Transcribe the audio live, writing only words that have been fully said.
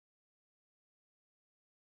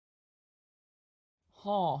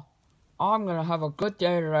Oh, I'm gonna have a good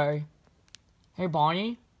day today. Hey,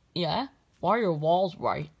 Bonnie? Yeah? Why are your walls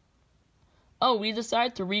white? Oh, we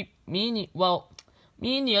decided to me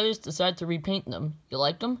and the others decided to repaint them. You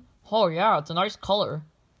like them? Oh, yeah, it's a nice color.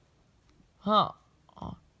 Huh.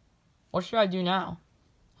 What should I do now?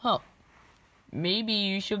 Huh. Maybe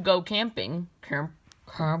you should go camping.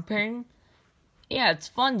 Camping? Yeah, it's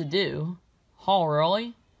fun to do. Oh,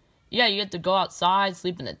 really? Yeah, you get to go outside,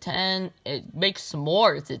 sleep in a tent. It makes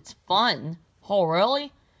s'mores. It's fun. Oh,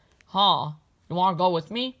 really? Huh. You want to go with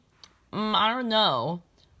me? I don't know.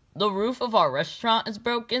 The roof of our restaurant is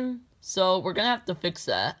broken, so we're gonna have to fix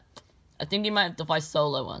that. I think you might have to fly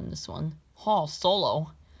solo on this one. Oh,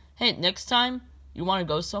 solo. Hey, next time you want to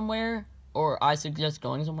go somewhere, or I suggest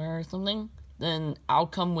going somewhere or something, then I'll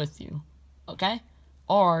come with you. Okay?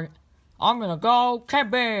 Or I'm gonna go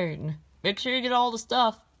camping. Make sure you get all the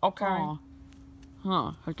stuff. Okay.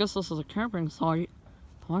 Huh. I guess this is a camping site.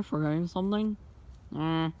 Am I forgetting something?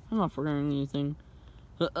 I'm not forgetting anything.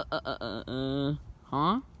 Huh?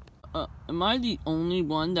 Am I the only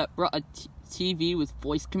one that brought a TV with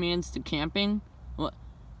voice commands to camping? What?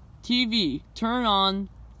 TV, turn on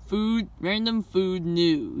random food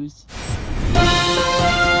news.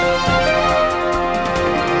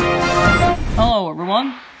 Hello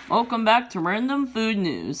everyone, welcome back to Random Food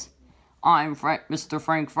News. I'm Mr.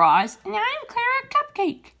 Frank Fries, and I'm Clara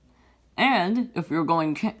Cupcake. And if you're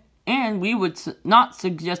going we would not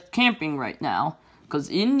suggest camping right now,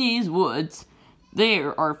 because in these woods,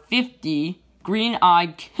 there are 50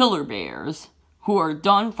 green-eyed killer bears who are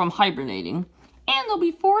done from hibernating, and they'll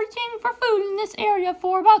be foraging for food in this area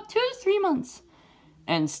for about 2 to 3 months.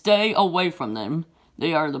 And stay away from them.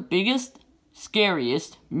 They are the biggest,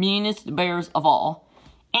 scariest, meanest bears of all,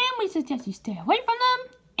 and we suggest you stay away from them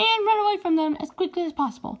and run away from them as quickly as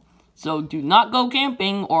possible. So do not go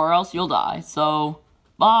camping or else you'll die. So,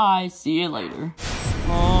 bye. See you later.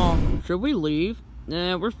 Oh, should we leave?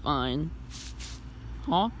 Nah, we're fine.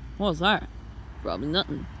 Huh? What was that? Probably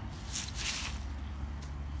nothing.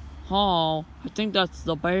 Oh, I think that's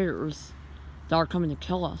the bears that are coming to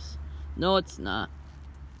kill us. No, it's not.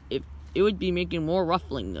 It would be making more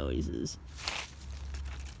ruffling noises.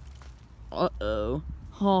 Uh-oh.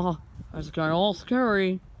 Oh, that's kind of all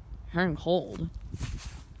scary and cold.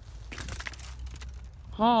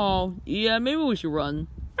 Oh, yeah, maybe we should run.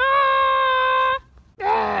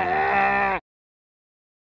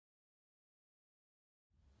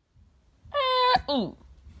 Ooh.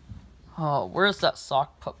 Oh, where's that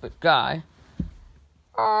sock puppet guy?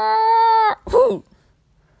 Oh,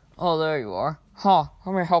 there you are. Huh,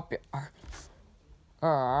 let me help you.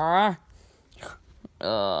 I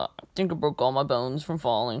think I broke all my bones from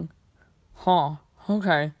falling. Huh,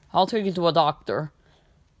 okay. I'll take you to a doctor.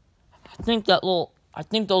 I think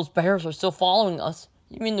those bears are still following us.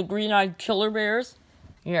 You mean the green-eyed killer bears?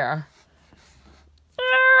 Yeah.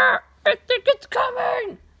 I think it's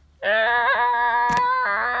coming!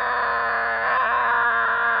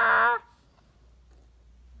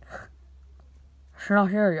 She's not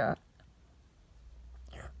here yet.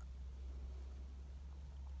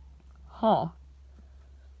 Huh.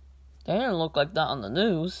 They didn't look like that on the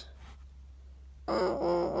news.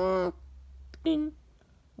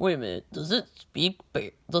 Wait a minute, does it speak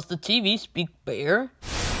bear? Does the TV speak bear?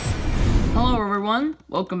 Hello everyone,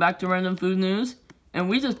 welcome back to Random Food News. And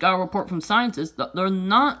we just got a report from scientists that they're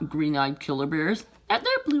not green-eyed killer bears. That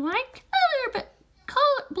they're blue-eyed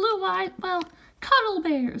cuddle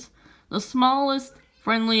bears. The smallest,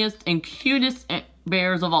 friendliest, and cutest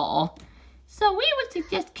bears of all. So we would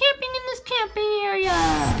suggest camping in this camping area.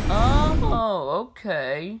 Oh,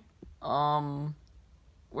 okay.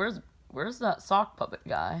 Where's that sock puppet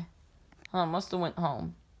guy? Must have went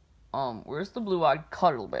home. Where's the blue-eyed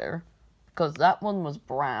cuddle bear? Because that one was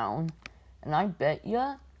brown. And I bet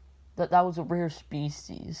ya that was a rare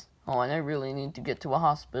species. Oh, and I really need to get to a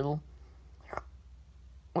hospital.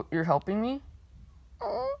 You're helping me?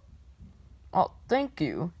 Oh, thank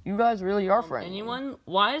you. You guys really are friends. Anyone?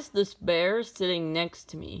 Why is this bear sitting next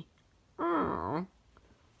to me? Oh,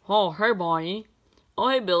 hey, Bonnie. Oh,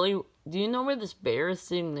 hey, Billy. Do you know where this bear is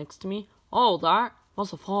sitting next to me? Oh, that must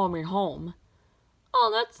have followed me home. Oh,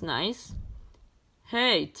 that's nice.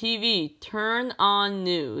 Hey, TV, turn on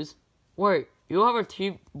news. Wait, you have a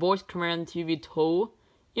voice command TV too?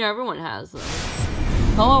 Yeah, everyone has them.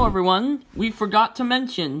 Hello, everyone. We forgot to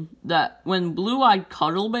mention that when blue-eyed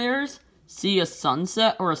cuddle bears see a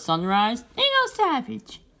sunset or a sunrise, they go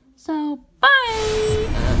savage. So, bye!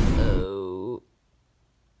 Uh-oh.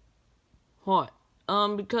 What?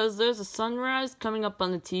 Because there's a sunrise coming up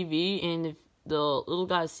on the TV, and if the little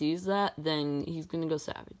guy sees that, then he's gonna go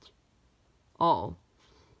savage. Oh.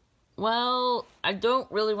 Well, I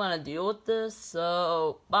don't really want to deal with this,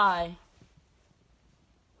 so bye.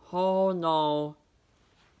 Oh no.